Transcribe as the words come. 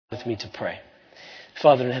With me to pray.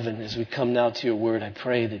 Father in heaven, as we come now to your word, I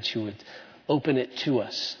pray that you would open it to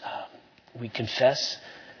us. We confess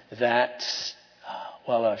that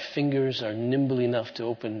while our fingers are nimble enough to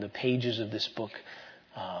open the pages of this book,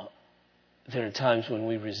 there are times when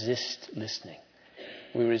we resist listening.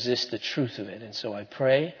 We resist the truth of it. And so I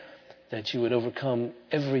pray that you would overcome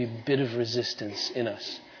every bit of resistance in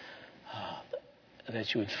us,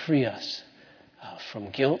 that you would free us from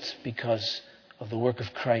guilt because of the work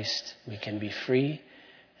of Christ. We can be free,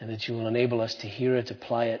 and that you will enable us to hear it,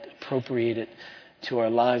 apply it, appropriate it to our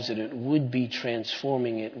lives, that it would be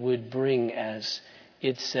transforming. It would bring, as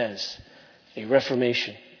it says, a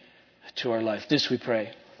reformation to our life. This we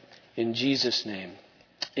pray in Jesus' name.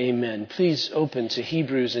 Amen. Please open to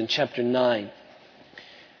Hebrews in chapter 9.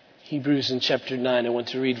 Hebrews in chapter 9. I want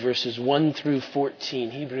to read verses 1 through 14.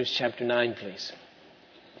 Hebrews chapter 9, please.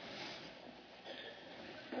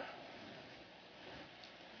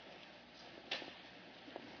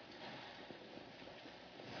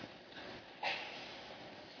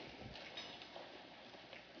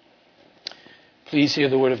 Please hear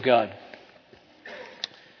the word of God.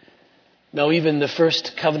 Now even the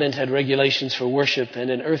first covenant had regulations for worship and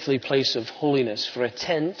an earthly place of holiness, for a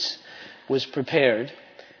tent was prepared.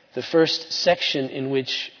 The first section, in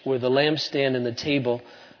which were the lampstand and the table,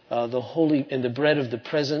 the holy and the bread of the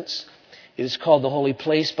presence, it is called the holy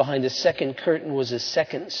place. Behind the second curtain was a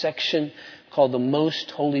second section called the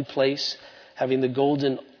most holy place, having the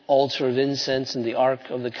golden altar of incense and the ark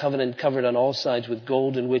of the covenant covered on all sides with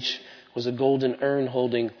gold, in which was a golden urn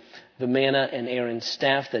holding the manna and Aaron's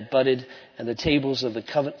staff that budded, and the tables of the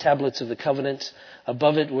tablets of the covenant.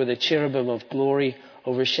 Above it were the cherubim of glory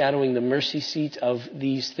overshadowing the mercy seat. Of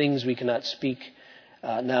these things we cannot speak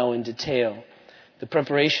now in detail. The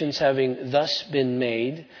preparations having thus been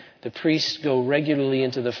made, the priests go regularly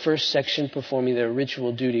into the first section performing their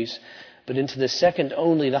ritual duties, but into the second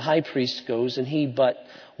only the high priest goes, and he but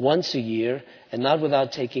once a year, and not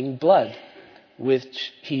without taking blood,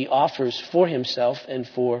 which he offers for himself and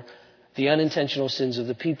for the unintentional sins of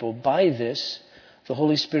the people. By this, the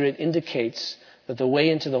Holy Spirit indicates that the way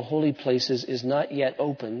into the holy places is not yet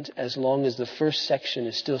opened as long as the first section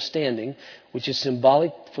is still standing, which is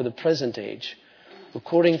symbolic for the present age.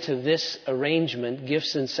 According to this arrangement,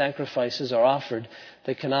 gifts and sacrifices are offered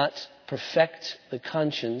that cannot perfect the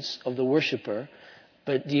conscience of the worshiper,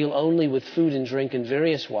 but deal only with food and drink and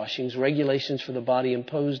various washings, regulations for the body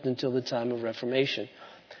imposed until the time of Reformation.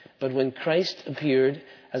 But when Christ appeared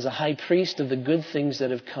as a high priest of the good things that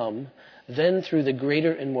have come, then through the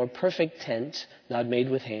greater and more perfect tent, not made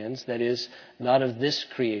with hands, that is, not of this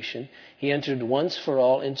creation, he entered once for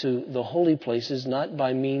all into the holy places, not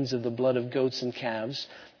by means of the blood of goats and calves,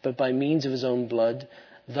 but by means of his own blood,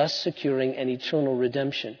 thus securing an eternal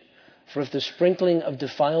redemption. For if the sprinkling of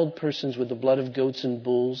defiled persons with the blood of goats and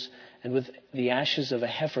bulls and with the ashes of a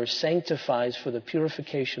heifer sanctifies for the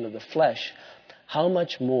purification of the flesh, how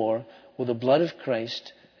much more will the blood of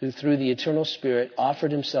Christ, who through the eternal Spirit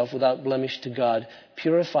offered himself without blemish to God,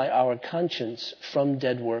 purify our conscience from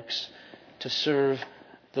dead works to serve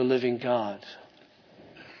the living God?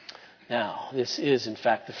 Now, this is in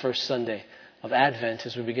fact the first Sunday of Advent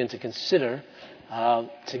as we begin to consider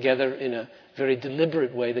together in a very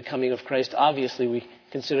deliberate way the coming of Christ. Obviously, we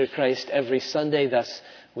consider Christ every Sunday, thus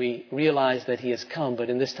we realize that he has come. But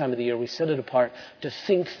in this time of the year, we set it apart to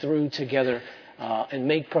think through together and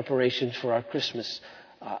make preparations for our Christmas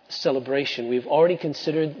celebration. We've already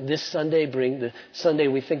considered this Sunday, being the Sunday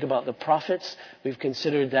we think about the prophets. We've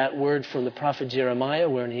considered that word from the prophet Jeremiah,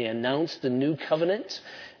 where he announced the new covenant.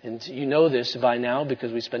 And you know this by now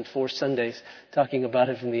because we spent 4 Sundays talking about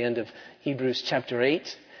it from the end of Hebrews chapter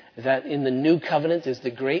 8. That in the new covenant is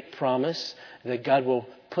the great promise that God will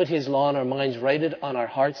put his law in our minds, write it on our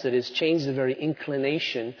hearts, that is, change the very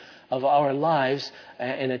inclination of our lives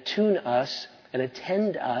and attune us and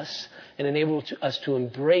attend us and enable us to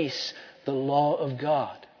embrace the law of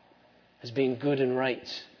God as being good and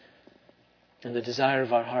right and the desire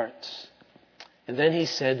of our hearts. And then he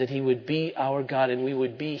said that he would be our God and we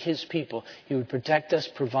would be his people. He would protect us,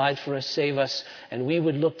 provide for us, save us, and we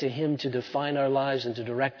would look to him to define our lives and to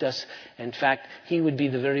direct us. In fact, he would be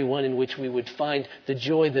the very one in which we would find the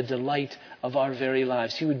joy, the delight of our very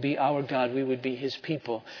lives. He would be our God. We would be his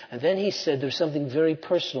people. And then he said there's something very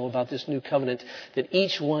personal about this new covenant, that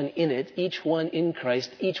each one in it, each one in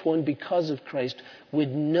Christ, each one because of Christ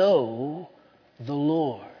would know the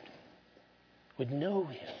Lord, would know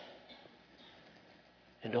him.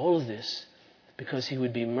 And all of this because he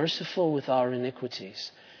would be merciful with our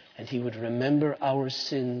iniquities and he would remember our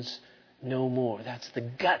sins no more. That's the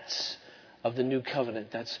guts of the new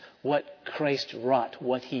covenant. That's what Christ wrought,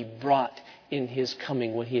 what he brought in his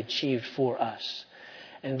coming, what he achieved for us.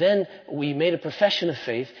 And then we made a profession of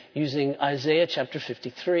faith using Isaiah chapter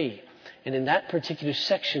 53. And in that particular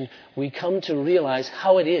section, we come to realize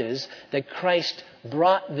how it is that Christ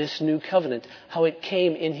brought this new covenant, how it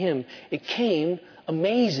came in him. It came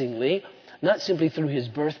amazingly, not simply through his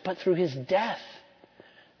birth, but through his death.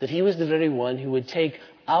 That he was the very one who would take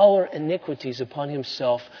our iniquities upon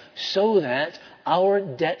himself so that our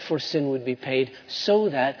debt for sin would be paid, so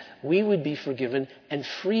that we would be forgiven and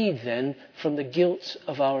freed then from the guilt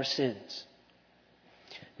of our sins.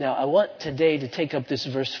 Now, I want today to take up this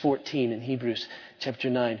verse 14 in Hebrews chapter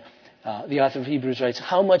 9. The author of Hebrews writes,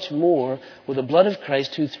 "How much more will the blood of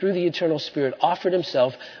Christ, who through the eternal Spirit offered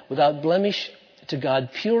himself without blemish to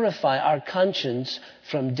God, purify our conscience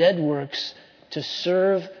from dead works to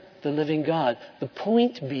serve the living God?" The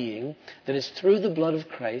point being that it's through the blood of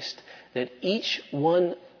Christ that each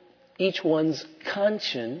one's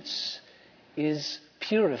conscience is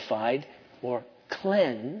purified or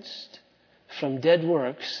cleansed from dead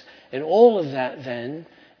works, and all of that then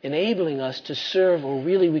enabling us to serve, or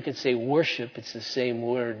really we could say worship, it's the same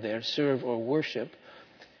word there, serve or worship,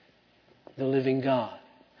 the living God.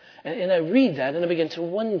 And I read that and I begin to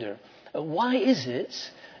wonder, why is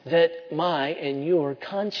it that my and your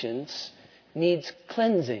conscience needs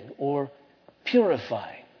cleansing or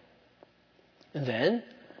purifying? And then,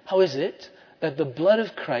 how is it that the blood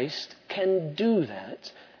of Christ can do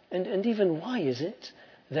that? And even why is it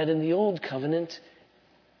that in the old covenant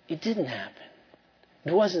it didn't happen?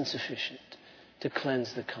 It wasn't sufficient to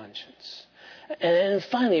cleanse the conscience. And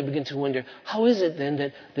finally I begin to wonder, how is it then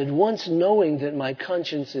that once knowing that my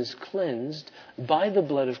conscience is cleansed by the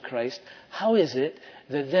blood of Christ, how is it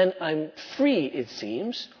that then I'm free, it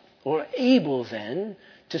seems, or able then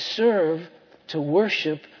to serve, to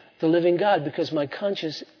worship the living God, because my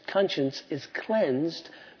conscience is cleansed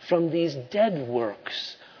from these dead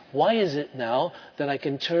works? Why is it now that I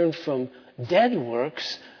can turn from dead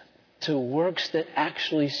works to works that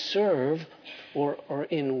actually serve or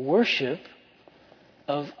in worship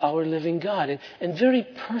of our living God? And very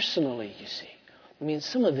personally, you see. I mean,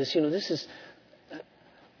 some of this, this is...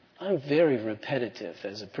 I'm very repetitive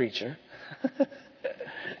as a preacher.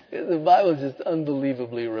 The Bible is just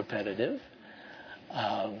unbelievably repetitive.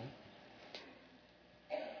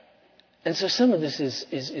 And so some of this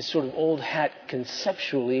is sort of old hat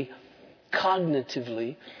conceptually,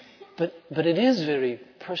 cognitively, but it is very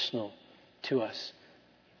personal to us.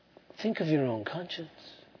 Think of your own conscience.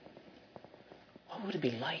 What would it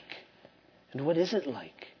be like? And what is it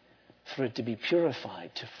like for it to be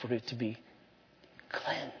purified, for it to be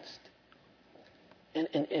cleansed? And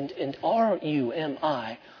am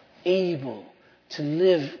I able to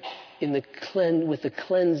live with a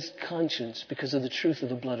cleansed conscience because of the truth of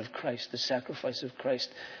the blood of Christ, the sacrifice of Christ?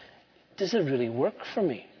 Does it really work for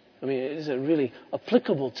me? I mean, is it really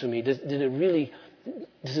applicable to me? Does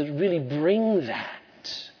it really bring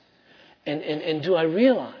that? And do I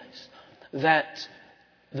realize that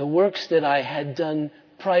the works that I had done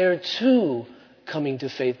prior to coming to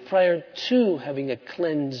faith, prior to having a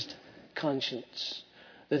cleansed conscience,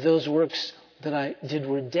 that those works that I did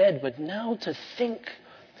were dead, but now to think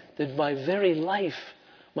that my very life,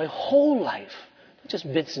 my whole life, not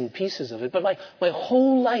just bits and pieces of it, but my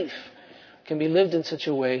whole life can be lived in such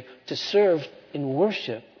a way to serve in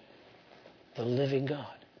worship the living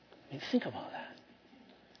God. I mean, think about that.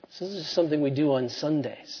 So this is something we do on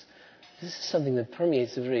Sundays. This is something that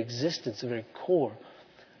permeates the very existence, the very core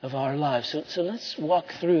of our lives. So let's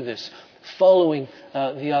walk through this, following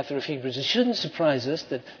the author of Hebrews. It shouldn't surprise us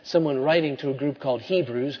that someone writing to a group called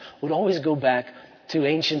Hebrews would always go back to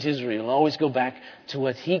ancient Israel, always go back to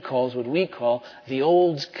what we call the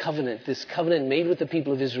Old Covenant, this covenant made with the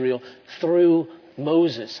people of Israel through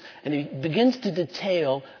Moses. And he begins to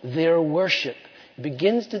detail their worship. He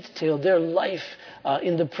begins to detail their life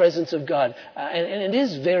in the presence of God. And it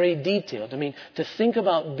is very detailed. I mean, to think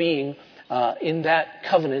about being in that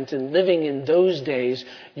covenant and living in those days,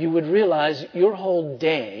 you would realize your whole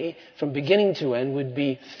day, from beginning to end, would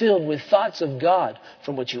be filled with thoughts of God,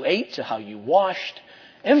 from what you ate to how you washed,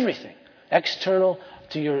 everything external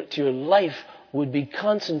to your life would be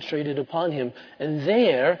concentrated upon Him. And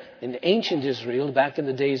there, in ancient Israel, back in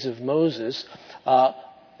the days of Moses,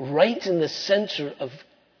 right in the center of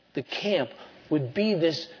the camp would be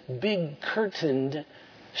this big curtained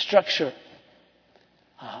structure.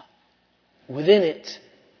 Within it,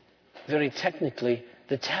 very technically,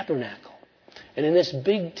 the tabernacle. And in this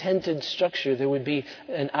big tented structure, there would be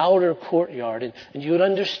an outer courtyard. And you would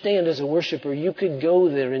understand as a worshiper, you could go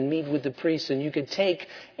there and meet with the priests. And you could take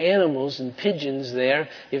animals and pigeons there,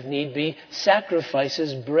 if need be,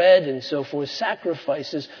 sacrifices, bread and so forth,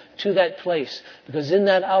 sacrifices to that place. Because in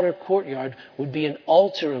that outer courtyard would be an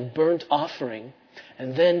altar of burnt offering.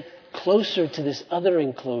 And then closer to this other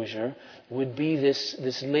enclosure would be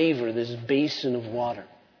this laver, this basin of water.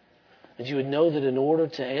 And you would know that in order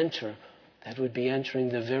to enter, that would be entering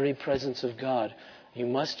the very presence of God, you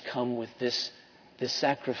must come with this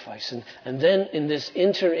sacrifice. And then in this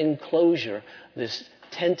inter-enclosure, this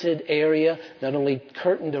tented area, not only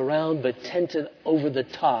curtained around, but tented over the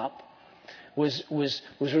top, was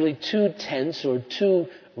really two tents or two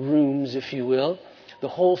rooms, if you will. The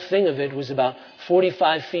whole thing of it was about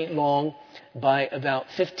 45 feet long by about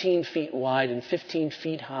 15 feet wide and 15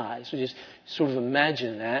 feet high. So just sort of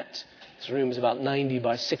imagine that. This room is about 90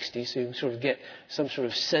 by 60, so you can sort of get some sort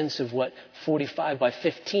of sense of what 45 by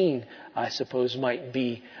 15, I suppose, might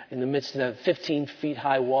be in the midst of the 15 feet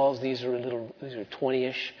high walls. These are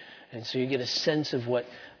 20-ish, and so you get a sense of what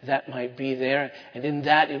that might be there. And in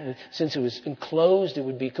that, since it was enclosed, it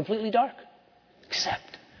would be completely dark,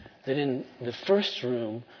 except that in the first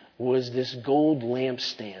room was this gold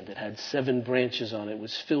lampstand that had 7 branches on it. It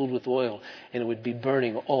was filled with oil, and it would be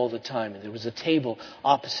burning all the time. And there was a table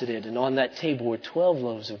opposite it, and on that table were 12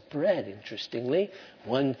 loaves of bread, interestingly.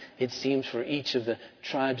 One, it seems, for each of the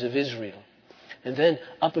tribes of Israel. And then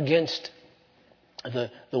up against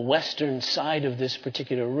the western side of this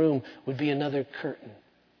particular room would be another curtain.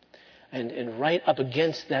 And right up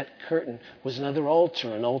against that curtain was another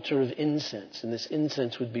altar, an altar of incense. And this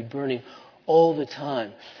incense would be burning all the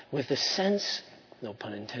time, with the sense, no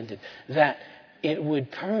pun intended, that it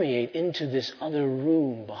would permeate into this other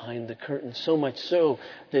room behind the curtain, so much so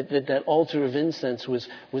that altar of incense was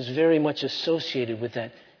very much associated with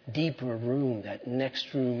that deeper room, that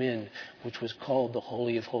next room in, which was called the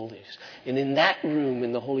Holy of Holies. And in that room,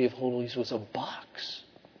 in the Holy of Holies, was a box.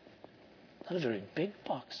 Not a very big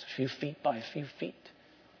box, a few feet by a few feet.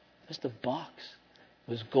 Just a box.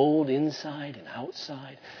 It was gold inside and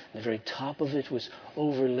outside. And the very top of it was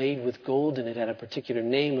overlaid with gold, and it had a particular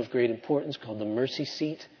name of great importance called the mercy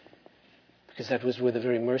seat, because that was where the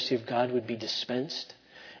very mercy of God would be dispensed.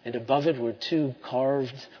 And above it were 2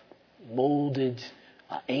 carved, molded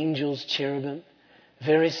angels, cherubim.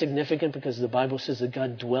 Very significant, because the Bible says that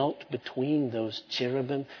God dwelt between those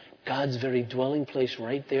cherubim. God's very dwelling place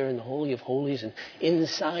right there in the Holy of Holies. And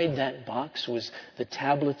inside that box was the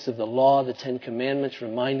tablets of the law, the 10 Commandments,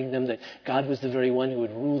 reminding them that God was the very one who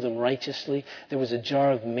would rule them righteously. There was a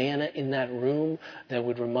jar of manna in that room that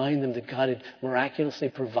would remind them that God had miraculously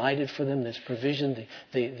provided for them this provision.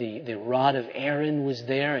 The rod of Aaron was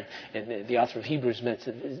there. And the author of Hebrews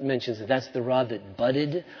mentions that that's the rod that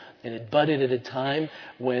budded. And it budded at a time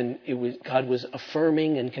when God was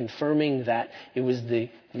affirming and confirming that it was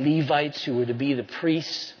the Levites who were to be the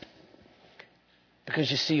priests.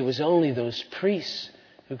 Because you see, it was only those priests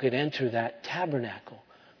who could enter that tabernacle,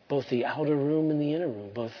 both the outer room and the inner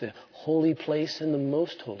room, both the holy place and the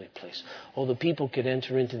most holy place. All the people could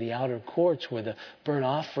enter into the outer courts where the burnt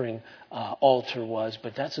offering altar was,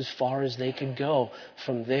 but that's as far as they could go.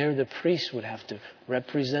 From there, the priests would have to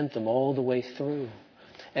represent them all the way through.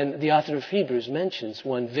 And the author of Hebrews mentions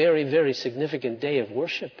one very, very significant day of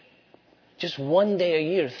worship. Just one day a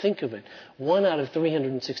year, think of it. 1 out of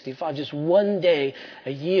 365, just one day a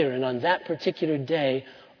year. And on that particular day,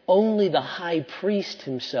 only the high priest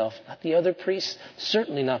himself, not the other priests,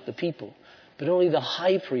 certainly not the people, but only the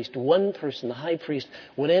high priest, one person, the high priest,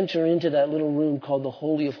 would enter into that little room called the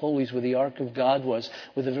Holy of Holies, where the Ark of God was,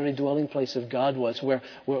 where the very dwelling place of God was, where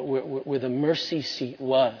the mercy seat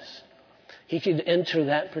was. He could enter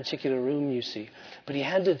that particular room, you see. But he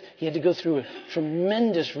had to go through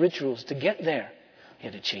tremendous rituals to get there. He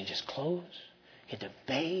had to change his clothes. He had to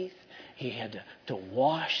bathe. He had to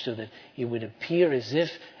wash so that he would appear as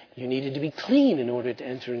if you needed to be clean in order to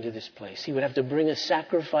enter into this place. He would have to bring a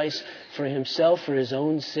sacrifice for himself, for his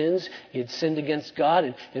own sins. He had sinned against God,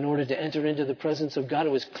 and in order to enter into the presence of God,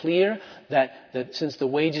 it was clear that since the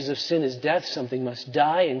wages of sin is death, something must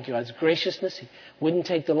die. In God's graciousness, He wouldn't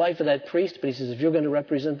take the life of that priest, but He says, if you're going to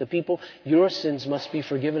represent the people, your sins must be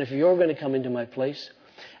forgiven if you're going to come into my place.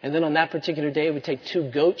 And then on that particular day, it would take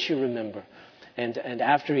 2 goats, you remember. And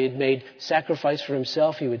after he had made sacrifice for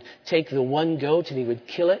himself, he would take the one goat and he would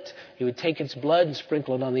kill it. He would take its blood and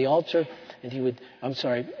sprinkle it on the altar. And he would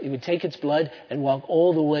take its blood and walk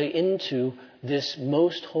all the way into this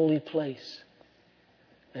most holy place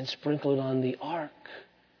and sprinkle it on the ark,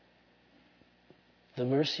 the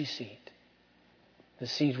mercy seat, the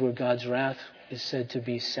seat where God's wrath is said to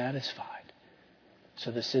be satisfied.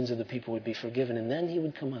 So the sins of the people would be forgiven. And then he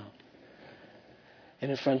would come out. And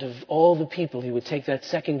in front of all the people, he would take that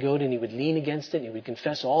second goat and he would lean against it. And he would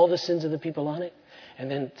confess all the sins of the people on it. And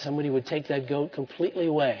then somebody would take that goat completely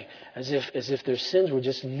away, as if their sins were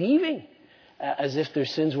just leaving, as if their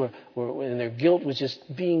sins were and their guilt was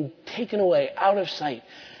just being taken away out of sight.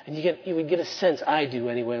 And you would get a sense, I do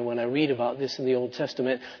anyway, when I read about this in the Old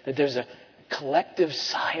Testament, that there's a collective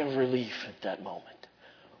sigh of relief at that moment.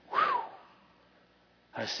 Whew,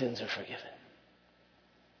 our sins are forgiven.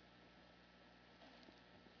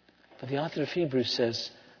 But the author of Hebrews says,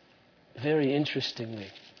 very interestingly,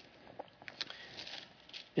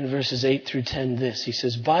 in verses 8 through 10 this. He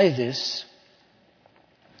says, by this,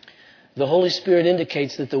 the Holy Spirit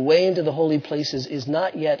indicates that the way into the holy places is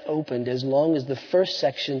not yet opened as long as the first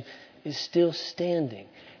section is still standing.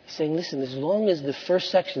 He's saying, listen, as long as the first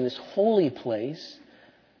section, this holy place,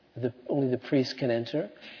 only the priest can enter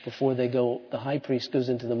before the high priest goes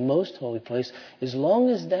into the most holy place, as long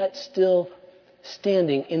as that's still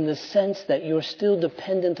standing in the sense that you're still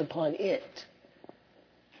dependent upon it.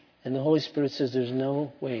 And the Holy Spirit says there's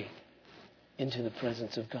no way into the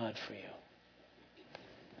presence of God for you.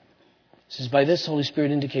 It says, by this, Holy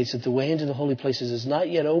Spirit indicates that the way into the holy places is not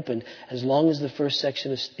yet opened as long as the first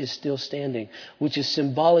section is still standing, which is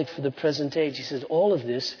symbolic for the present age. He says all of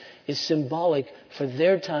this is symbolic for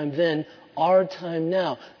their time then, our time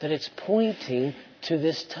now, that it's pointing to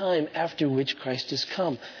this time after which Christ has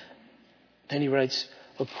come. Then he writes,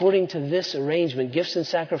 according to this arrangement, gifts and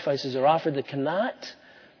sacrifices are offered that cannot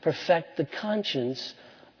perfect the conscience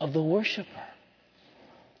of the worshiper,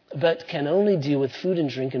 but can only deal with food and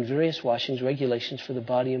drink and various washings, regulations for the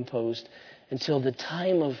body imposed until the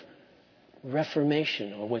time of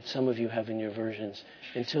Reformation, or what some of you have in your versions,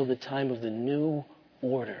 until the time of the new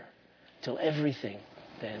order, till everything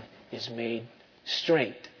then is made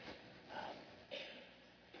straight.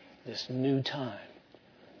 This new time.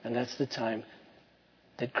 And that's the time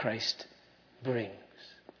that Christ brings.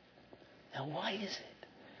 Now, why is it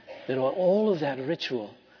that all of that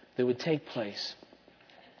ritual that would take place,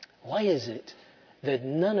 why is it that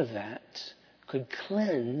none of that could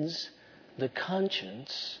cleanse the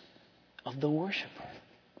conscience of the worshiper?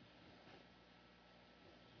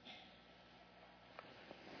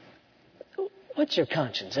 What's your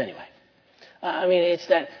conscience anyway? I mean, it's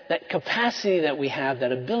that capacity that we have,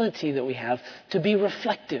 that ability that we have to be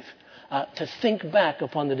reflective. To think back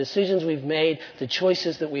upon the decisions we've made, the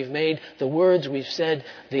choices that we've made, the words we've said,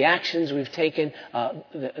 the actions we've taken,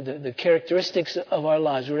 the characteristics of our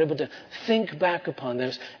lives. We're able to think back upon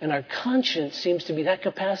those. And our conscience seems to be that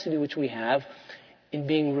capacity which we have in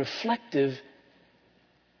being reflective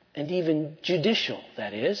and even judicial,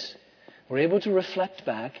 that is. We're able to reflect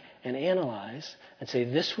back and analyze and say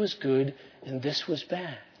this was good and this was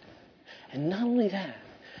bad. And not only that,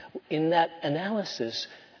 in that analysis,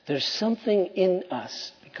 there's something in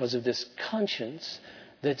us, because of this conscience,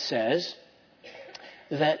 that says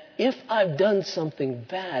that if I've done something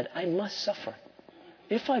bad, I must suffer.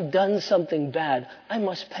 If I've done something bad, I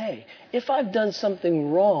must pay. If I've done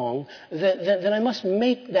something wrong, then I must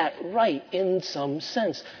make that right in some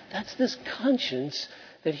sense. That's this conscience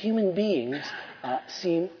that human beings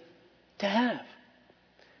seem to have.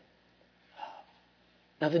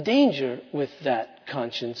 Now, the danger with that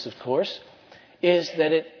conscience, of course, is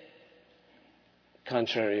that it,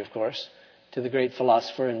 contrary, of course, to the great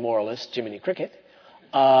philosopher and moralist Jiminy Cricket,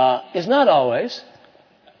 is not always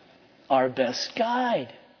our best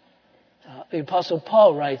guide. The Apostle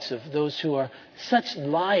Paul writes of those who are such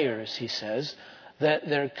liars, he says, that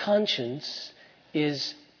their conscience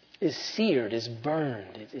is seared, is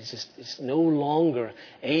burned. It's no longer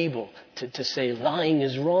able to say lying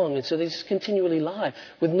is wrong. And so they just continually lie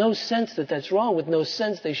with no sense that that's wrong, with no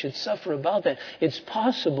sense they should suffer about that. It's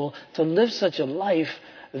possible to live such a life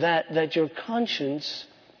that your conscience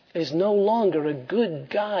is no longer a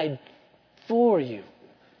good guide for you.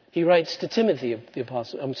 He writes to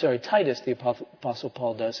Titus, the Apostle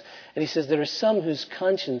Paul does, and he says there are some whose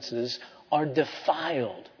consciences are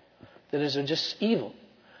defiled, that is, are just evil.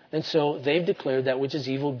 And so they've declared that which is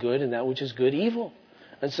evil good and that which is good evil.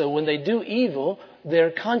 And so when they do evil,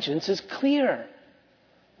 their conscience is clear.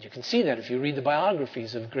 You can see that if you read the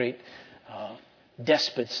biographies of great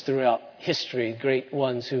despots throughout history, great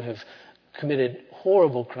ones who have committed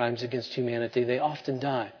horrible crimes against humanity. They often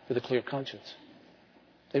die with a clear conscience.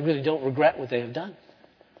 They really don't regret what they have done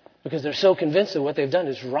because they're so convinced that what they've done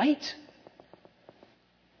is right.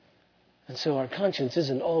 And so our conscience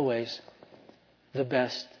isn't always the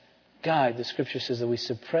best guide. The Scripture says that we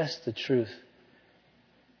suppress the truth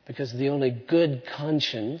because the only good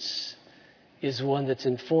conscience is one that's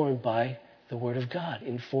informed by the Word of God,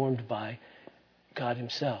 informed by God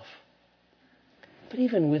Himself. But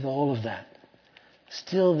even with all of that,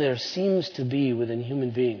 still there seems to be within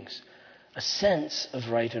human beings a sense of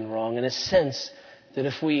right and wrong, and a sense that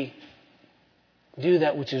if we do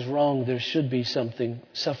that which is wrong, there should be something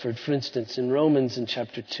suffered. For instance, in Romans in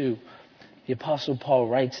chapter 2, the Apostle Paul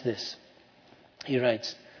writes this. He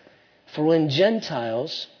writes, "For when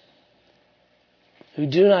Gentiles who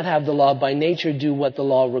do not have the law by nature do what the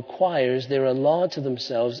law requires, they're a law to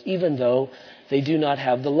themselves, even though they do not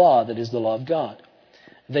have the law, that is the law of God.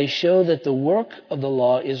 They show that the work of the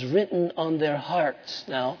law is written on their hearts."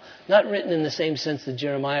 Now, not written in the same sense that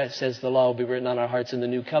Jeremiah says the law will be written on our hearts in the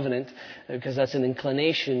new covenant, because that's an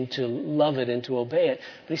inclination to love it and to obey it.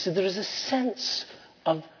 But he said there is a sense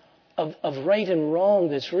of right and wrong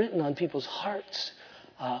that's written on people's hearts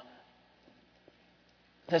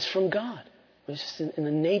that's from God. It's just in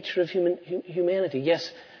the nature of humanity. Yes,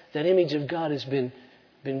 that image of God has been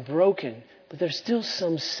broken, but there's still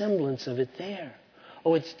some semblance of it there.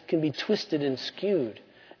 Oh, it can be twisted and skewed.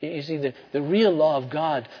 You see, the real law of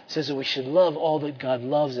God says that we should love all that God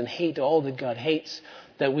loves and hate all that God hates.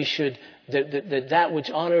 That we should that which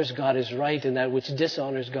honors God is right and that which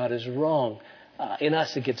dishonors God is wrong. In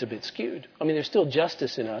us, it gets a bit skewed. I mean, there's still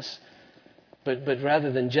justice in us, but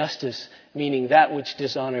rather than justice, meaning that which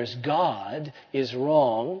dishonors God is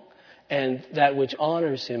wrong, and that which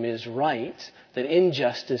honors Him is right, that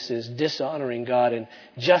injustice is dishonoring God and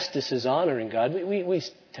justice is honoring God, we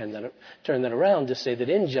tend to turn that around to say that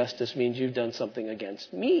injustice means you've done something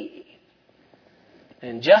against me.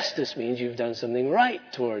 And justice means you've done something right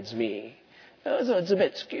towards me. So it's a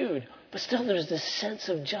bit skewed. But still there's this sense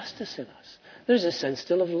of justice in us. There's a sense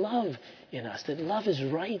still of love in us, that love is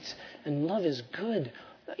right and love is good.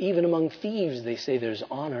 Even among thieves, they say there's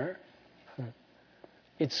honor.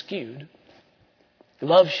 It's skewed.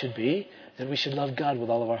 Love should be that we should love God with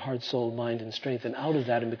all of our heart, soul, mind, and strength. And out of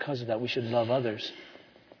that, and because of that, we should love others.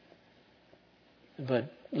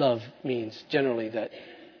 But love means generally that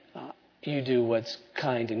you do what's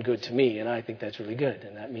kind and good to me, and I think that's really good.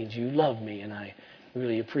 And that means you love me, and I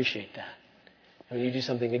really appreciate that. And when you do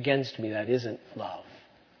something against me, that isn't love.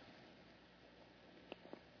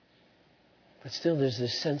 But still there's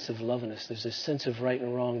this sense of lovingness. There's this sense of right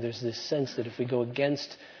and wrong. There's this sense that if we go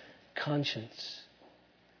against conscience,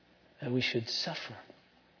 that we should suffer.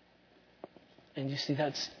 And you see,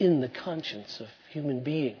 that's in the conscience of human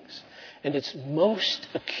beings. And it's most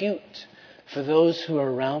acute for those who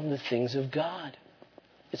are around the things of God.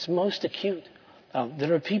 It's most acute.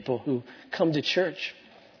 There are people who come to church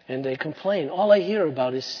and they complain. All I hear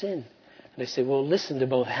about is sin. And I say, well, listen to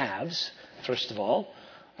both halves, first of all,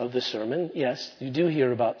 of the sermon. Yes, you do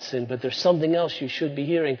hear about sin, but there's something else you should be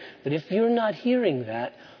hearing. But if you're not hearing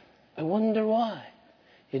that, I wonder why.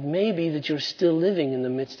 It may be that you're still living in the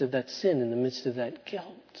midst of that sin, in the midst of that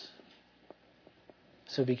guilt.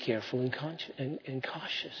 So be careful and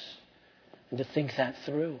cautious, and to think that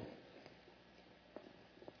through.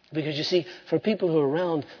 Because you see, for people who are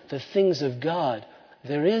around the things of God,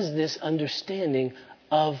 there is this understanding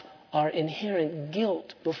of our inherent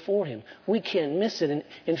guilt before Him. We can't miss it. And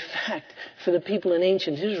in fact, for the people in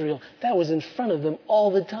ancient Israel, that was in front of them all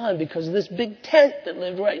the time because of this big tent that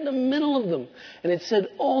lived right in the middle of them. And it said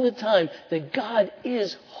all the time that God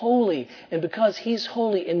is holy. And because He's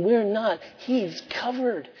holy and we're not, He's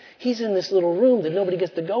covered. He's in this little room that nobody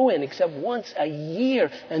gets to go in except once a year.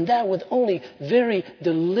 And that with only very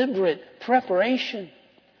deliberate preparation.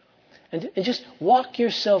 And just walk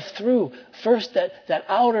yourself through first that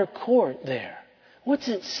outer court there. What's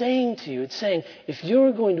it saying to you? It's saying if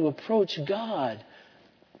you're going to approach God,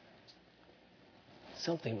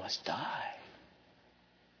 something must die.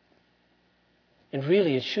 And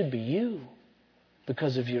really it should be you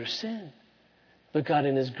because of your sin. But God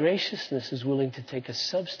in His graciousness is willing to take a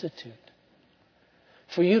substitute.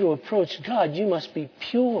 For you to approach God, you must be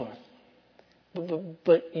pure.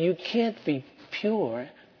 But you can't be pure.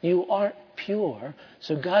 You aren't pure,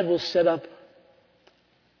 so God will set up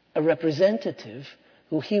a representative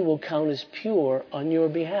who He will count as pure on your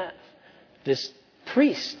behalf. This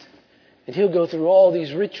priest. And he'll go through all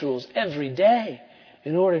these rituals every day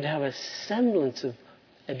in order to have a semblance of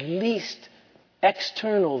at least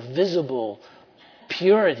external, visible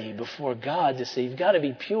purity before God, to say you've got to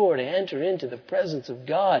be pure to enter into the presence of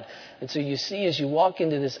God. And so you see, as you walk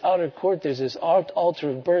into this outer court, there's this altar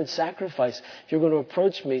of burnt sacrifice. If you're going to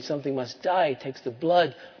approach me, something must die. He takes the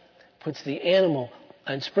blood, puts the animal,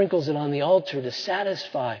 and sprinkles it on the altar to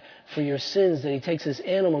satisfy for your sins. Then He takes this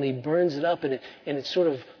animal and He burns it up, and it sort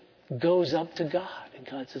of goes up to God. And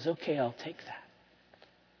God says, okay, I'll take that.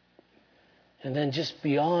 And then just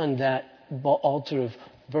beyond that altar of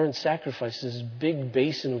burnt sacrifice, this big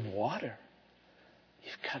basin of water.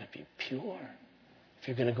 You've got to be pure if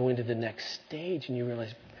you're going to go into the next stage. And you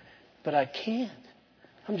realize, but I can't.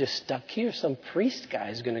 I'm just stuck here. Some priest guy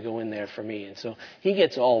is going to go in there for me. And so he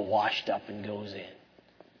gets all washed up and goes in.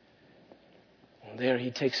 And there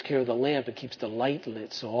he takes care of the lamp. It keeps the light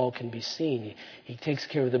lit so all can be seen. He takes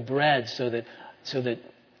care of the bread so that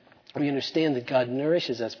we understand that God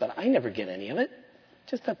nourishes us. But I never get any of it.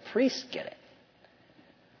 Just the priests get it.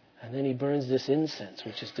 And then he burns this incense,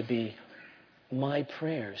 which is to be my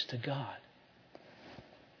prayers to God.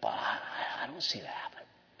 But I don't see that happen.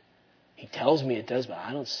 He tells me it does, but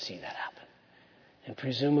I don't see that happen. And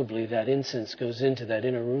presumably that incense goes into that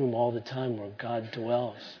inner room all the time where God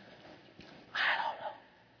dwells. I don't know.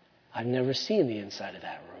 I've never seen the inside of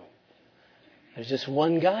that room. There's just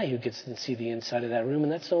one guy who gets to see the inside of that room,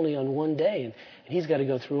 and that's only on one day. And he's got to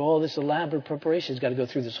go through all this elaborate preparation. He's got to go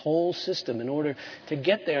through this whole system in order to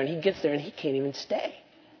get there. And he gets there and he can't even stay.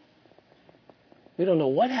 We don't know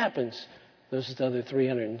what happens those other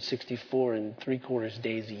 364 and 3/4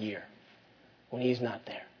 days a year when he's not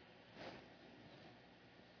there.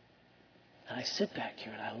 And I sit back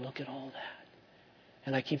here and I look at all that.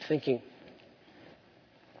 And I keep thinking,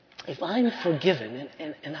 if I'm forgiven,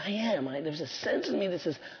 and I am, there's a sense in me that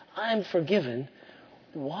says, I'm forgiven,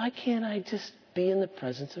 why can't I just be in the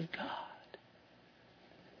presence of God?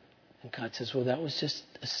 And God says, well, that was just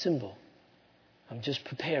a symbol. I'm just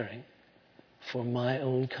preparing for my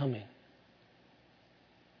own coming.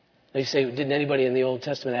 They say, didn't anybody in the Old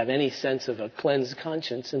Testament have any sense of a cleansed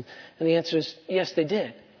conscience? And the answer is, yes, they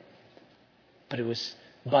did. But it was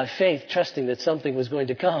by faith, trusting that something was going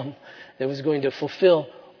to come that was going to fulfill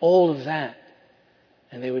all of that.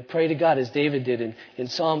 And they would pray to God, as David did in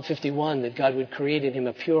Psalm 51, that God would create in him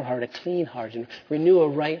a pure heart, a clean heart, and renew a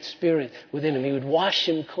right spirit within him. He would wash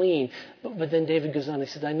him clean. But then David goes on, he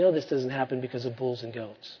says, I know this doesn't happen because of bulls and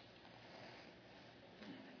goats.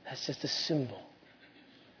 That's just a symbol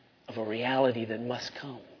of a reality that must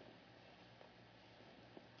come.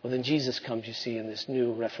 Well, then Jesus comes, you see, in this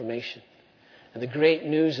new Reformation. And the great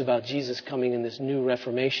news about Jesus coming in this new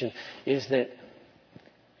Reformation is that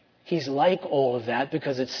he's like all of that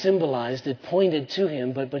because it symbolized, it pointed to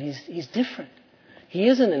him, but he's different. He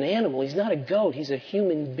isn't an animal. He's not a goat. He's a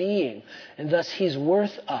human being. And thus he's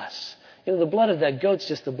worth us. You know, the blood of that goat's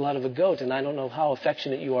just the blood of a goat. And I don't know how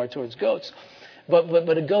affectionate you are towards goats.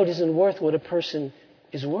 But a goat isn't worth what a person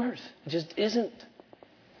is worth. It just isn't.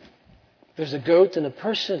 There's a goat and a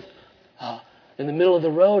person in the middle of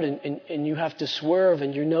the road, and you have to swerve,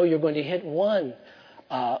 and you know you're going to hit one.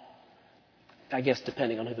 I guess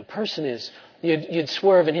depending on who the person is, you'd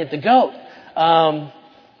swerve and hit the goat.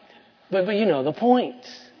 But you know the point,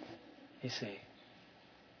 you see.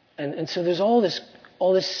 And so there's all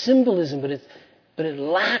this symbolism, but it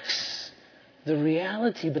lacks the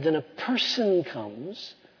reality. But then a person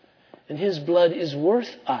comes, and his blood is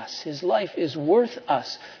worth us. His life is worth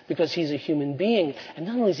us because he's a human being. And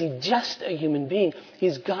not only is he just a human being,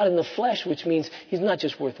 he's God in the flesh, which means he's not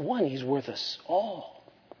just worth one, he's worth us all.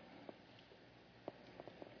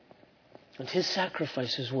 And his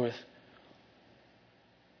sacrifice is worth.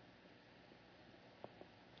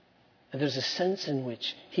 And there's a sense in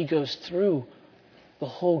which he goes through the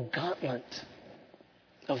whole gauntlet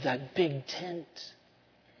of that big tent.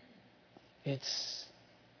 It's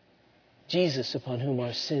Jesus upon whom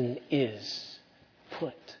our sin is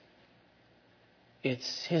put.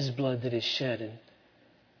 It's his blood that is shed and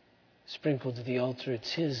sprinkled to the altar.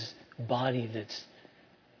 It's his body that's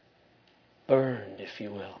burned, if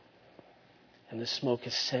you will. And the smoke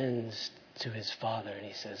ascends to his Father, and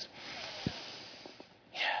he says,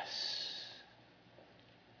 yes.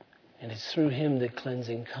 And it's through him that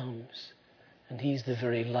cleansing comes. And he's the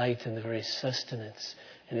very light and the very sustenance.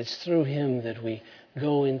 And it's through him that we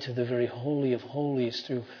go into the very holy of holies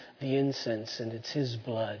through the incense. And it's his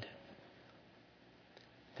blood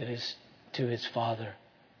that is to his Father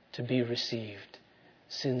to be received,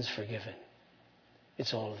 sins forgiven.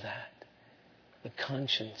 It's all of that. The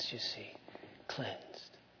conscience, you see,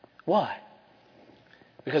 cleansed. Why?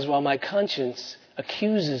 Because while my conscience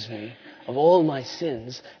accuses me of all my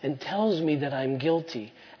sins and tells me that I'm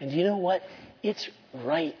guilty, and you know what? It's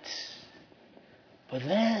right. But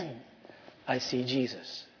then I see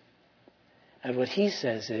Jesus. And what he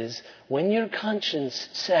says is, when your conscience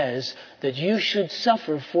says that you should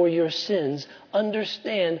suffer for your sins,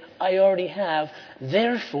 understand I already have.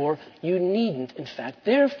 Therefore, you needn't. In fact,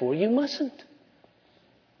 therefore, you mustn't.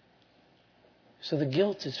 So the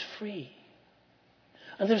guilt is free.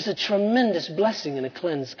 And there's a tremendous blessing in a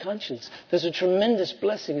cleansed conscience. There's a tremendous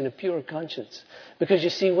blessing in a pure conscience. Because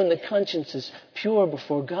you see, when the conscience is pure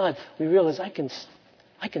before God, we realize I can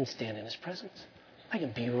stand in His presence. I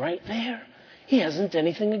can be right there. He hasn't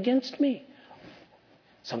anything against me.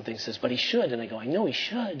 Something says, but He should. And I go, I know He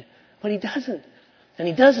should. But He doesn't. And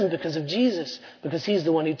He doesn't because of Jesus. Because He's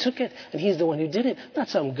the one who took it. And He's the one who did it. Not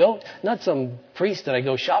some goat. Not some priest that I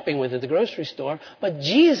go shopping with at the grocery store. But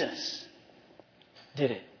Jesus did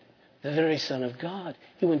it. The very Son of God.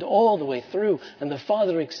 He went all the way through. And the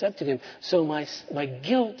Father accepted Him. So my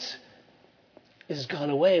guilt is gone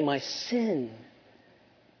away. My sin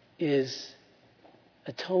is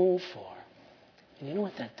atoned for. And you know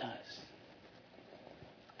what that does?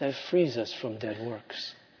 That frees us from dead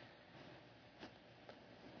works.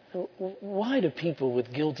 Why do people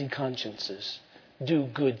with guilty consciences do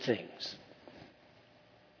good things?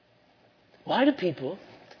 Why do people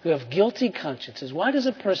who have guilty consciences, why does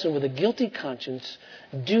a person with a guilty conscience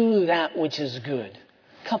do that which is good?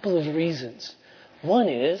 A couple of reasons. One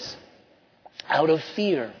is out of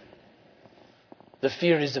fear. The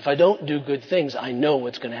fear is if I don't do good things, I know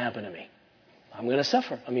what's going to happen to me. I'm going to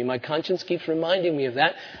suffer. I mean, my conscience keeps reminding me of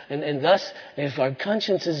that. And thus, if our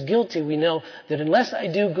conscience is guilty, we know that unless I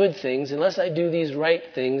do good things, unless I do these right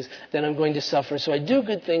things, then I'm going to suffer. So I do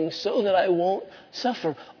good things so that I won't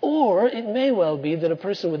suffer. Or it may well be that a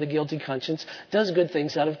person with a guilty conscience does good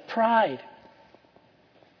things out of pride.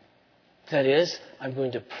 That is, I'm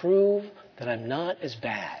going to prove that I'm not as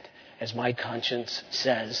bad as my conscience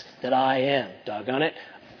says that I am. Doggone it.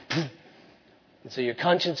 And so your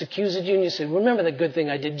conscience accuses you and you say, remember that good thing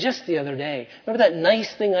I did just the other day. Remember that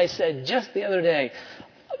nice thing I said just the other day.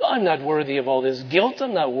 I'm not worthy of all this guilt.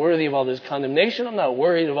 I'm not worthy of all this condemnation. I'm not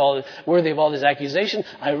worthy of all this accusation.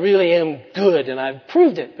 I really am good, and I've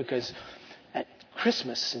proved it because at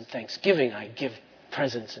Christmas and Thanksgiving I give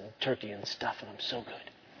presents and turkey and stuff, and I'm so good.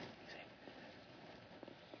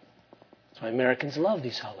 That's why Americans love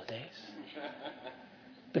these holidays.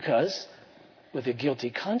 Because with a guilty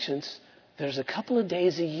conscience, there's a couple of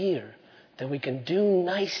days a year that we can do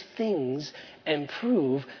nice things and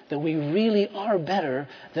prove that we really are better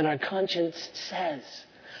than our conscience says.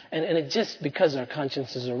 And it just, because our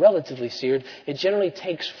consciences are relatively seared, it generally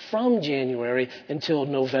takes from January until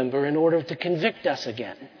November in order to convict us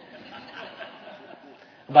again.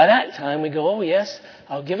 By that time we go, oh yes,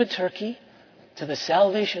 I'll give a turkey to the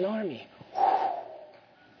Salvation Army.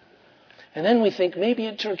 And then we think maybe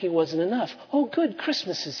a turkey wasn't enough. Oh good,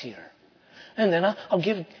 Christmas is here. And then I'll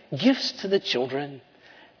give gifts to the children.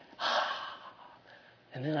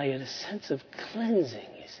 And then I get a sense of cleansing,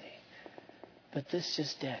 you see. But this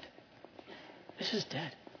is dead. This is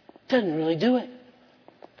dead. Doesn't really do it.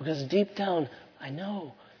 Because deep down, I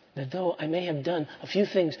know that though I may have done a few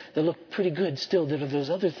things that look pretty good, still there are those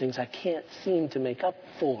other things I can't seem to make up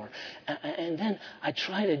for. And then I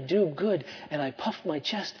try to do good, and I puff my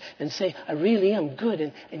chest and say, I really am good,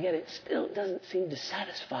 and yet it still doesn't seem to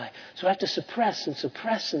satisfy. So I have to suppress and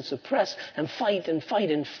suppress and suppress and fight and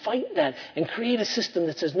fight and fight that and create a system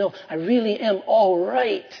that says, no, I really am all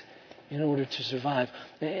right in order to survive.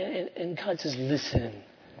 And God says, listen,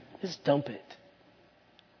 just dump it.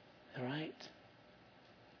 All right?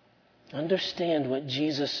 Understand what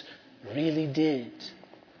Jesus really did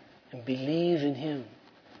and believe in Him,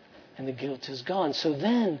 and the guilt is gone. So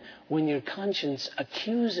then, when your conscience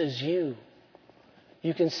accuses you,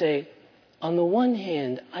 you can say, on the one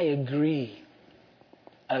hand, I agree.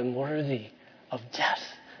 I'm worthy of death.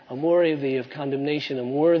 I'm worthy of condemnation.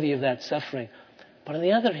 I'm worthy of that suffering. But on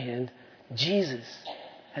the other hand, Jesus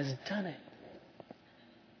has done it.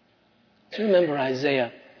 Do you remember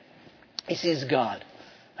Isaiah? He sees God.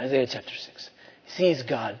 Isaiah chapter 6. He sees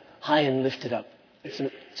God high and lifted up. It's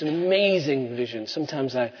an amazing vision.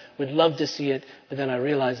 Sometimes I would love to see it, but then I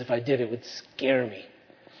realize if I did, it would scare me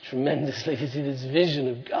tremendously to see this vision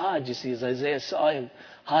of God. You see, as Isaiah saw Him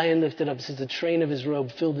high and lifted up, it says the train of His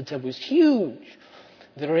robe filled the temple. It was huge.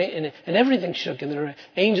 And everything shook, and there were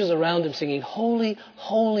angels around Him singing, holy,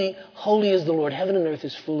 holy, holy is the Lord. Heaven and earth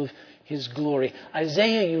is full of His glory.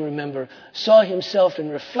 Isaiah, you remember, saw himself in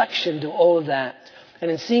reflection to all of that. And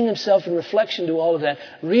in seeing himself in reflection to all of that,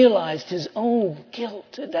 realized his own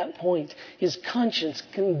guilt at that point. His conscience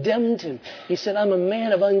condemned him. He said, I'm a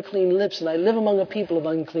man of unclean lips, and I live among a people of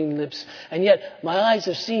unclean lips. And yet my eyes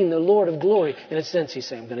have seen the Lord of glory. In a sense, he's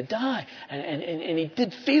saying, I'm going to die. And he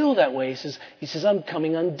did feel that way. He says, I'm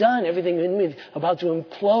coming undone. Everything in me is about to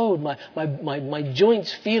implode. My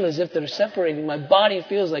joints feel as if they're separating. My body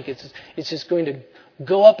feels like it's just going to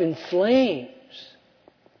go up in flames.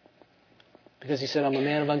 Because he said, I'm a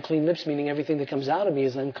man of unclean lips, meaning everything that comes out of me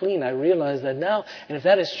is unclean. I realize that now. And if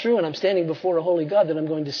that is true, and I'm standing before a holy God, then I'm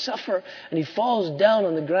going to suffer. And he falls down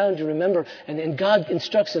on the ground, you remember. And God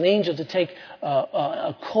instructs an angel to take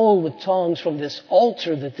a coal with tongs from this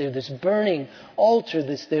altar that there, this burning altar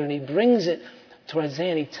that's there. And he brings it to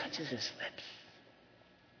Isaiah and he touches his lips.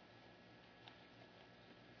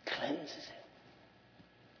 Cleanses it.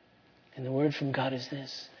 And the word from God is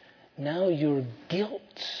this: now your guilt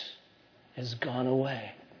has gone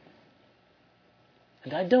away.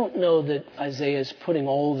 And I don't know that Isaiah is putting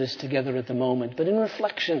all this together at the moment, but in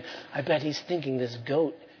reflection, I bet he's thinking this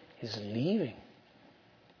goat is leaving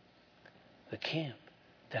the camp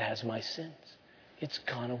that has my sins. It's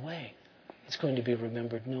gone away. It's going to be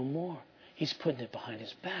remembered no more. He's putting it behind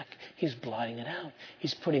his back. He's blotting it out.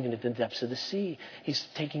 He's putting it in the depths of the sea. He's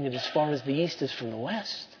taking it as far as the east is from the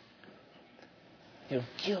west. Your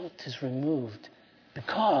guilt is removed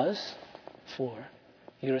because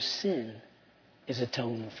your sin is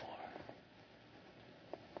atoned for.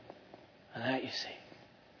 And that, you see,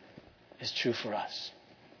 is true for us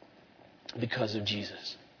because of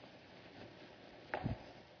Jesus.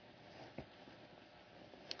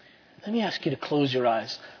 Let me ask you to close your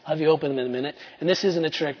eyes. I'll have you open them in a minute. And this isn't a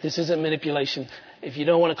trick. This isn't manipulation. If you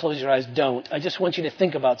don't want to close your eyes, don't. I just want you to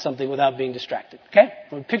think about something without being distracted. Okay?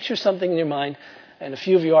 Picture something in your mind. And a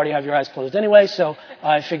few of you already have your eyes closed anyway, so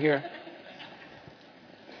I figure...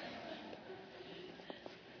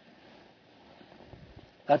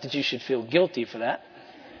 Not that you should feel guilty for that.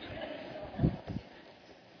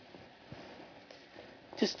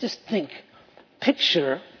 Just think.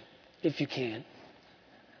 Picture, if you can,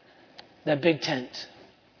 that big tent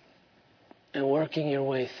and working your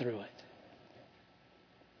way through it.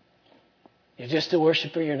 You're just a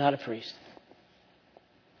worshiper, you're not a priest.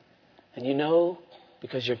 And you know,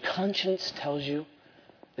 because your conscience tells you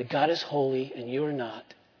that God is holy and you're not,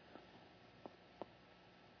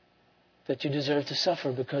 that you deserve to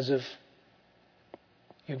suffer because of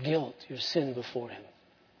your guilt, your sin before Him.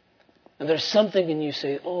 And there's something in you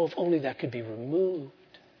say, oh, if only that could be removed.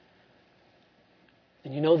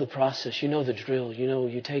 And you know the process, you know the drill, you know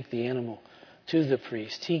you take the animal to the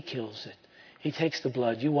priest, he kills it. He takes the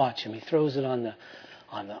blood, you watch him, he throws it on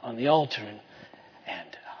the altar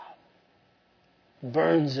and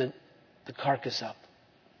burns the carcass up,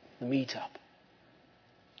 the meat up.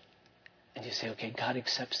 And you say, okay, God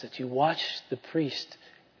accepts that. You watch the priest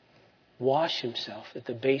wash himself at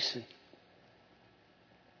the basin.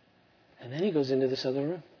 And then he goes into this other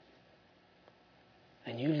room.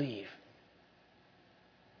 And you leave.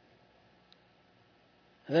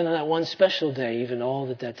 And then on that one special day, even all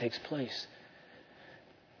that takes place,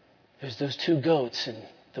 there's those two goats, and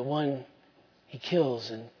the one he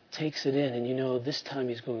kills and takes it in, and you know this time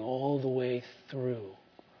he's going all the way through.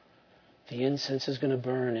 The incense is going to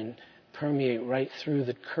burn and permeate right through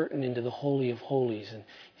the curtain into the Holy of Holies, and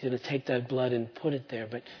he's going to take that blood and put it there,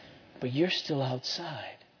 but you're still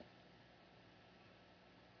outside.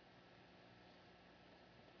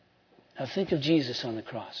 Now think of Jesus on the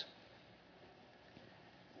cross.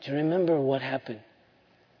 Do you remember what happened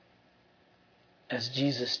as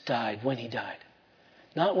Jesus died, when he died?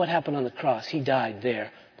 Not what happened on the cross, he died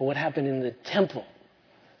there, but what happened in the temple,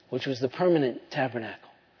 which was the permanent tabernacle.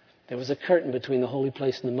 There was a curtain between the holy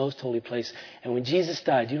place and the most holy place. And when Jesus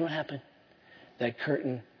died, you know what happened? That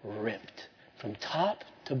curtain ripped from top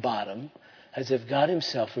to bottom as if God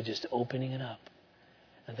himself were just opening it up.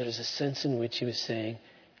 And there's a sense in which he was saying,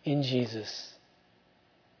 in Jesus,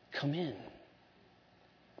 come in.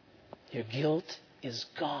 Your guilt is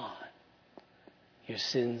gone. Your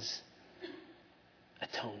sins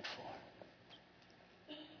atoned for.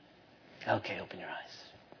 Okay, open your eyes.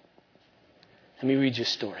 Let me read you a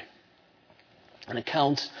story. An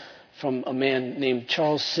account from a man named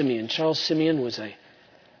Charles Simeon. Charles Simeon was a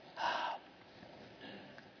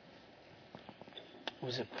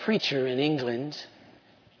preacher in England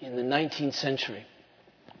in the 19th century.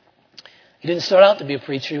 He didn't start out to be a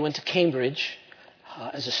preacher. He went to Cambridge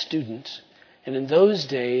as a student. And in those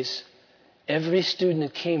days, every student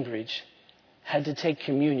at Cambridge had to take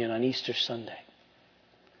communion on Easter Sunday.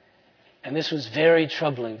 And this was very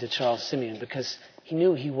troubling to Charles Simeon because he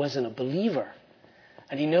knew he wasn't a believer.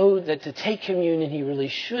 And he knew that to take communion, he really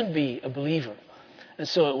should be a believer. And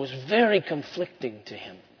so it was very conflicting to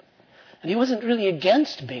him. And he wasn't really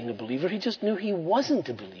against being a believer. He just knew he wasn't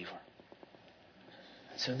a believer.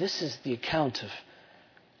 And so this is the account of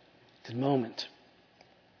the moment.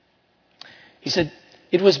 He said,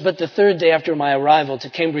 it was but the third day after my arrival to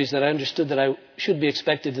Cambridge that I understood that I should be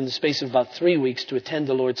expected in the space of about 3 weeks to attend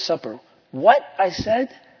the Lord's Supper. What? I said.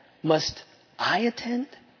 Must I attend?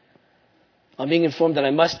 On being informed that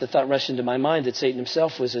I must, the thought rushed into my mind that Satan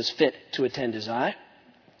himself was as fit to attend as I,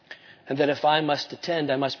 and that if I must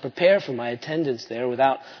attend, I must prepare for my attendance there.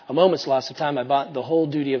 Without a moment's loss of time, I bought The Whole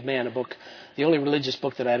Duty of Man, a book, the only religious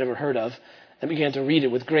book that I'd ever heard of, and began to read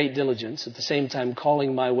it with great diligence, at the same time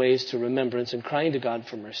calling my ways to remembrance and crying to God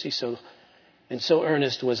for mercy. So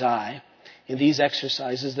earnest was I in these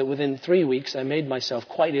exercises that within 3 weeks I made myself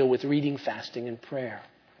quite ill with reading, fasting, and prayer.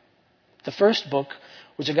 The first book,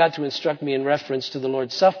 which I got to instruct me in reference to the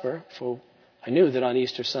Lord's Supper, for I knew that on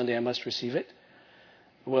Easter Sunday I must receive it,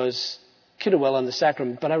 was Kidwell on the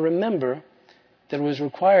Sacrament. But I remember that it was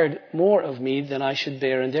required more of me than I should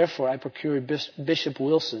bear, and therefore I procured Bishop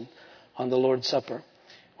Wilson on the Lord's Supper,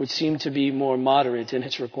 which seemed to be more moderate in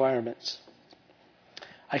its requirements.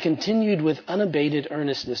 I continued with unabated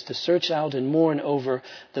earnestness to search out and mourn over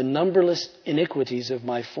the numberless iniquities of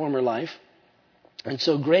my former life, and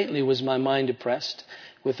so greatly was my mind oppressed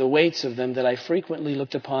with the weights of them that I frequently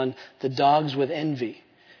looked upon the dogs with envy,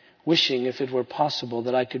 wishing, if it were possible,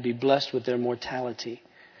 that I could be blessed with their mortality,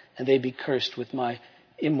 and they be cursed with my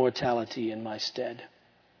immortality in my stead.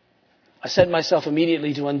 I set myself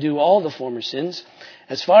immediately to undo all the former sins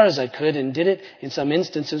as far as I could, and did it in some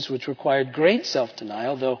instances which required great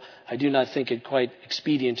self-denial, though I do not think it quite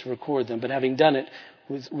expedient to record them. But having done it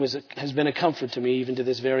has been a comfort to me even to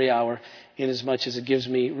this very hour, inasmuch as it gives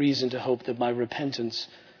me reason to hope that my repentance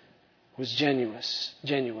was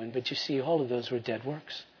genuine. But you see, all of those were dead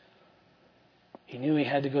works. He knew he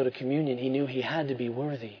had to go to communion. He knew he had to be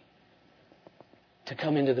worthy to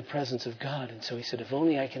come into the presence of God. And so he said, if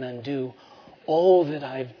only I can undo all that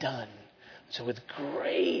I've done. So with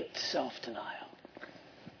great self-denial.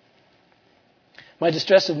 My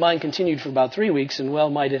distress of mind continued for about 3 weeks, and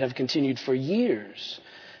well might it have continued for years,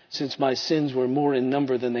 since my sins were more in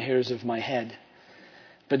number than the hairs of my head.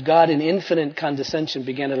 But God in infinite condescension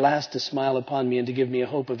began at last to smile upon me and to give me a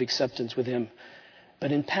hope of acceptance with him.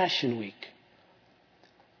 But in Passion Week,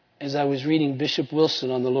 as I was reading Bishop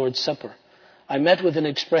Wilson on the Lord's Supper, I met with an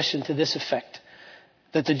expression to this effect,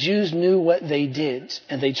 that the Jews knew what they did,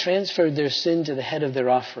 and they transferred their sin to the head of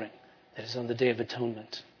their offering, that is on the Day of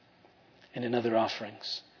Atonement, and in other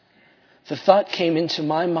offerings. The thought came into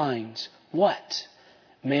my mind, what?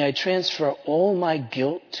 May I transfer all my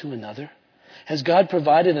guilt to another? Has God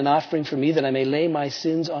provided an offering for me that I may lay my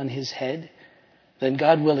sins on his head? Then,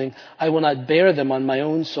 God willing, I will not bear them on my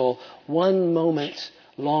own soul 1 moment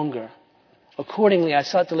longer. Accordingly, I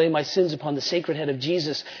sought to lay my sins upon the sacred head of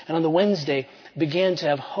Jesus, and on the Wednesday began to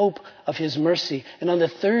have hope of his mercy. And on the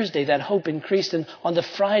Thursday, that hope increased, and on the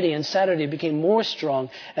Friday and Saturday became more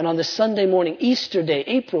strong. And on the Sunday morning, Easter Day,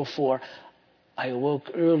 April 4, I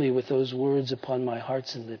awoke early with those words upon my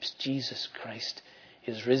hearts and lips, Jesus Christ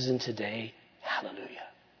is risen today. Hallelujah.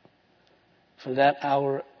 From that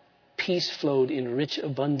hour, peace flowed in rich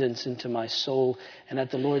abundance into my soul. And at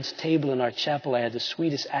the Lord's table in our chapel, I had the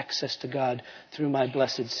sweetest access to God through my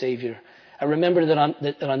blessed Savior. I remember that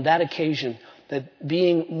on that occasion, that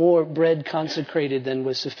being more bread consecrated than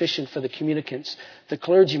was sufficient for the communicants, the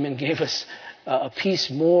clergyman gave us a piece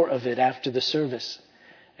more of it after the service.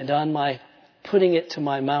 And on my putting it to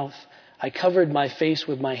my mouth, I covered my face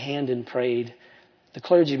with my hand and prayed. The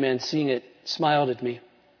clergyman, seeing it, smiled at me.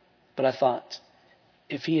 But I thought,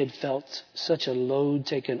 if he had felt such a load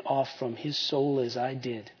taken off from his soul as I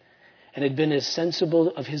did, and had been as sensible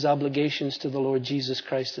of his obligations to the Lord Jesus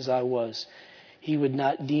Christ as I was, he would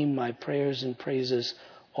not deem my prayers and praises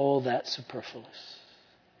all that superfluous.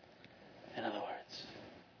 In other words,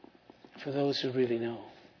 for those who really know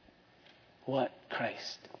what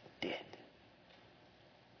Christ did,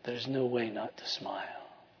 there's no way not to smile.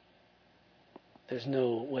 There's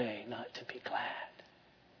no way not to be glad.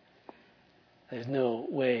 There's no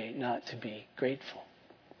way not to be grateful.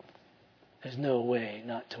 There's no way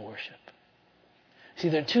not to worship. See,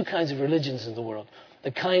 there are 2 kinds of religions in the world.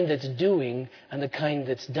 The kind that's doing and the kind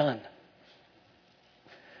that's done.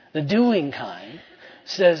 The doing kind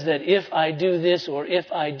says that if I do this or if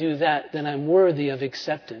I do that, then I'm worthy of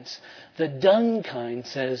acceptance. The done kind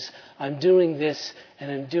says, I'm doing this and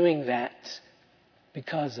I'm doing that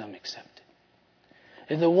because I'm accepted.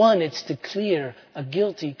 In the one, it's to clear a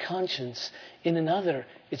guilty conscience. In another,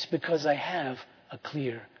 it's because I have a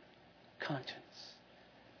clear conscience.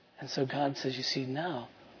 And so God says, you see, now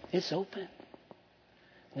it's open.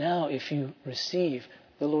 Now if you receive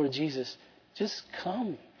the Lord Jesus, just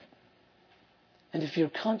come. And if your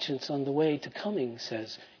conscience on the way to coming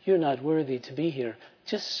says, you're not worthy to be here,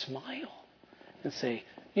 just smile and say,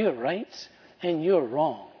 you're right and you're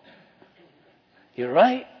wrong. You're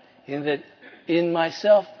right in that in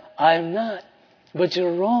myself, I'm not. But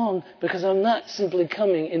you're wrong because I'm not simply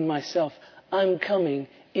coming in myself. I'm coming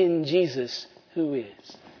in Jesus who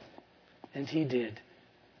is. And he did.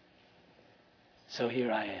 So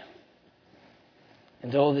here I am.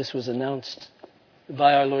 And all this was announced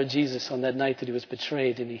by our Lord Jesus on that night that he was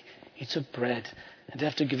betrayed. And he took bread. And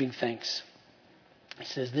after giving thanks, he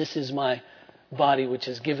says, "This is my body which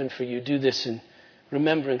is given for you. Do this in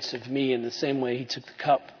remembrance of me." In the same way, he took the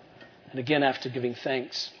cup. And again, after giving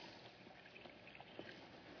thanks,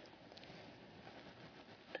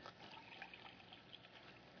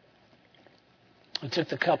 he took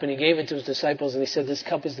the cup and he gave it to his disciples. And he said, "This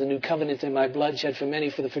cup is the new covenant in my blood, shed for many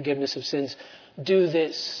for the forgiveness of sins. Do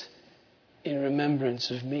this in remembrance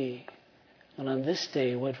of me." And on this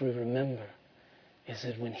day, what we remember is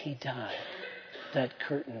that when he died, that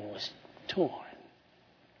curtain was torn.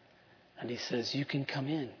 And he says, "You can come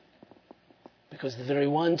in." Because the very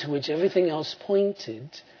one to which everything else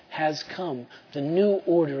pointed has come. The new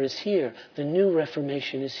order is here. The new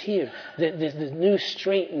reformation is here. The new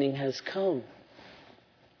straightening has come.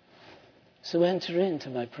 So enter into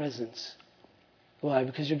my presence. Why?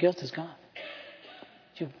 Because your guilt is gone.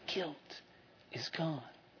 Your guilt is gone.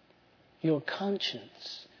 Your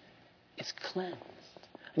conscience is cleansed.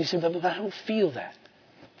 And you say, but I don't feel that.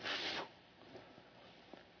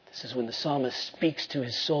 This is when the psalmist speaks to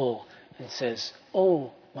his soul and says,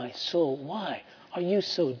 "Oh, my soul, why are you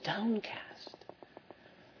so downcast?"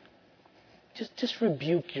 Just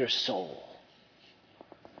rebuke your soul.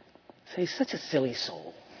 Say, "Such a silly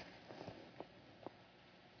soul.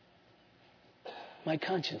 My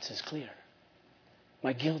conscience is clear.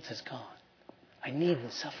 My guilt is gone. I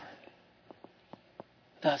needn't suffer.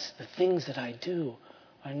 Thus, the things that I do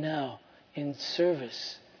are now in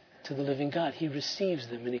service to the living God." He receives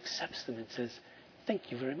them and accepts them and says,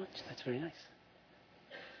 "Thank you very much. That's very nice."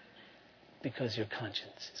 Because your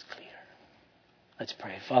conscience is clear. Let's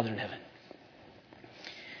pray. Father in heaven,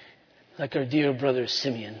 like our dear brother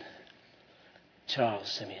Simeon,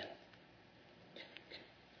 Charles Simeon,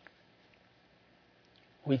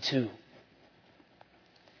 we too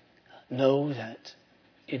know that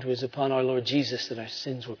it was upon our Lord Jesus that our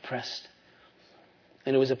sins were pressed.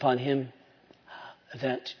 And it was upon him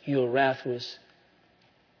that your wrath was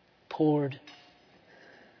poured.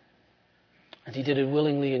 And he did it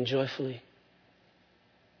willingly and joyfully.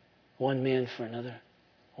 One man for another.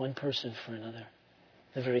 One person for another.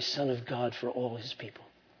 The very Son of God for all his people.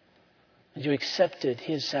 And you accepted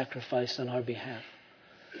his sacrifice on our behalf.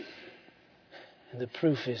 And the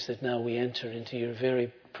proof is that now we enter into your very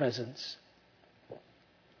presence.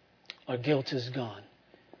 Our guilt is gone.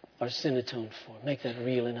 Our sin atoned for. Make that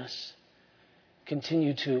real in us.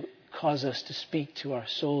 Continue to cause us to speak to our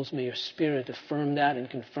souls. May your Spirit affirm that and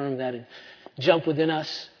confirm that and jump within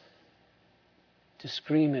us to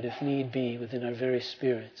scream it if need be within our very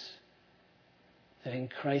spirits. That in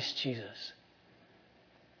Christ Jesus,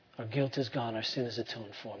 our guilt is gone, our sin is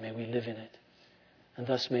atoned for. May we live in it. And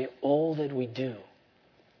thus may all that we do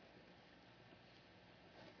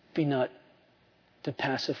be not to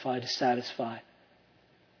pacify, to satisfy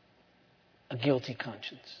a guilty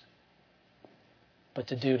conscience, but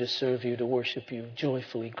to do to serve you, to worship you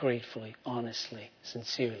joyfully, gratefully, honestly,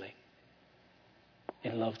 sincerely,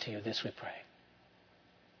 in love to you. This we pray.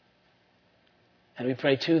 And we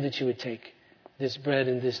pray too that you would take this bread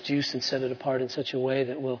and this juice and set it apart in such a way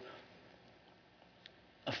that will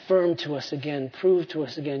affirm to us again, prove to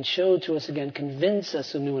us again, show to us again, convince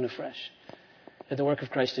us anew and afresh that the work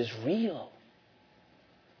of Christ is real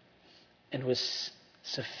and was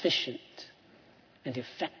sufficient and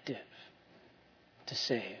effective to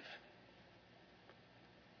save.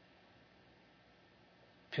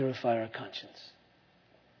 Purify our conscience,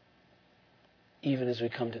 even as we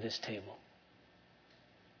come to this table.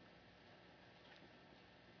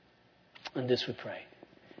 And this we pray.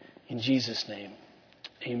 In Jesus' name,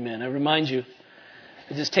 amen. I remind you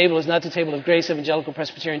that this table is not the table of Grace Evangelical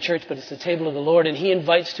Presbyterian Church, but it's the table of the Lord, and he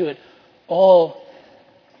invites to it all,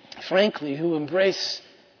 frankly, who embrace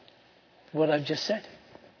what I've just said.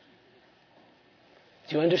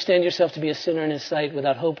 Do you understand yourself to be a sinner in his sight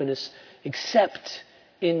without hope in his, except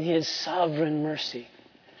in his sovereign mercy?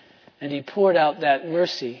 And he poured out that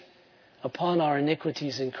mercy upon our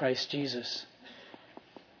iniquities in Christ Jesus.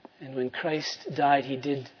 And when Christ died, he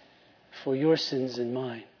did for your sins and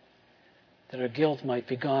mine, that our guilt might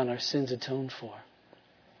be gone, our sins atoned for.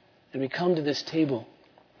 And we come to this table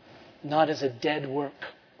not as a dead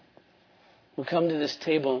work. We come to this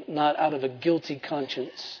table not out of a guilty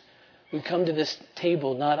conscience. We come to this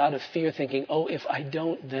table not out of fear, thinking, oh, if I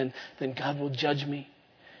don't, then God will judge me.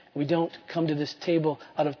 We don't come to this table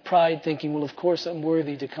out of pride, thinking, well, of course I'm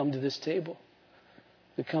worthy to come to this table.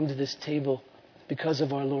 We come to this table because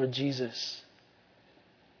of our Lord Jesus,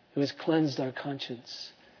 who has cleansed our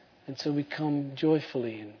conscience. And so we come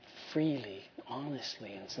joyfully and freely,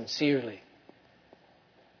 honestly and sincerely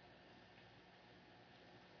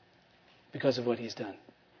because of what He's done.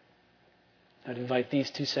 I'd invite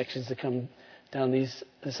these two sections to come down this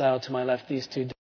aisle to my left, these two.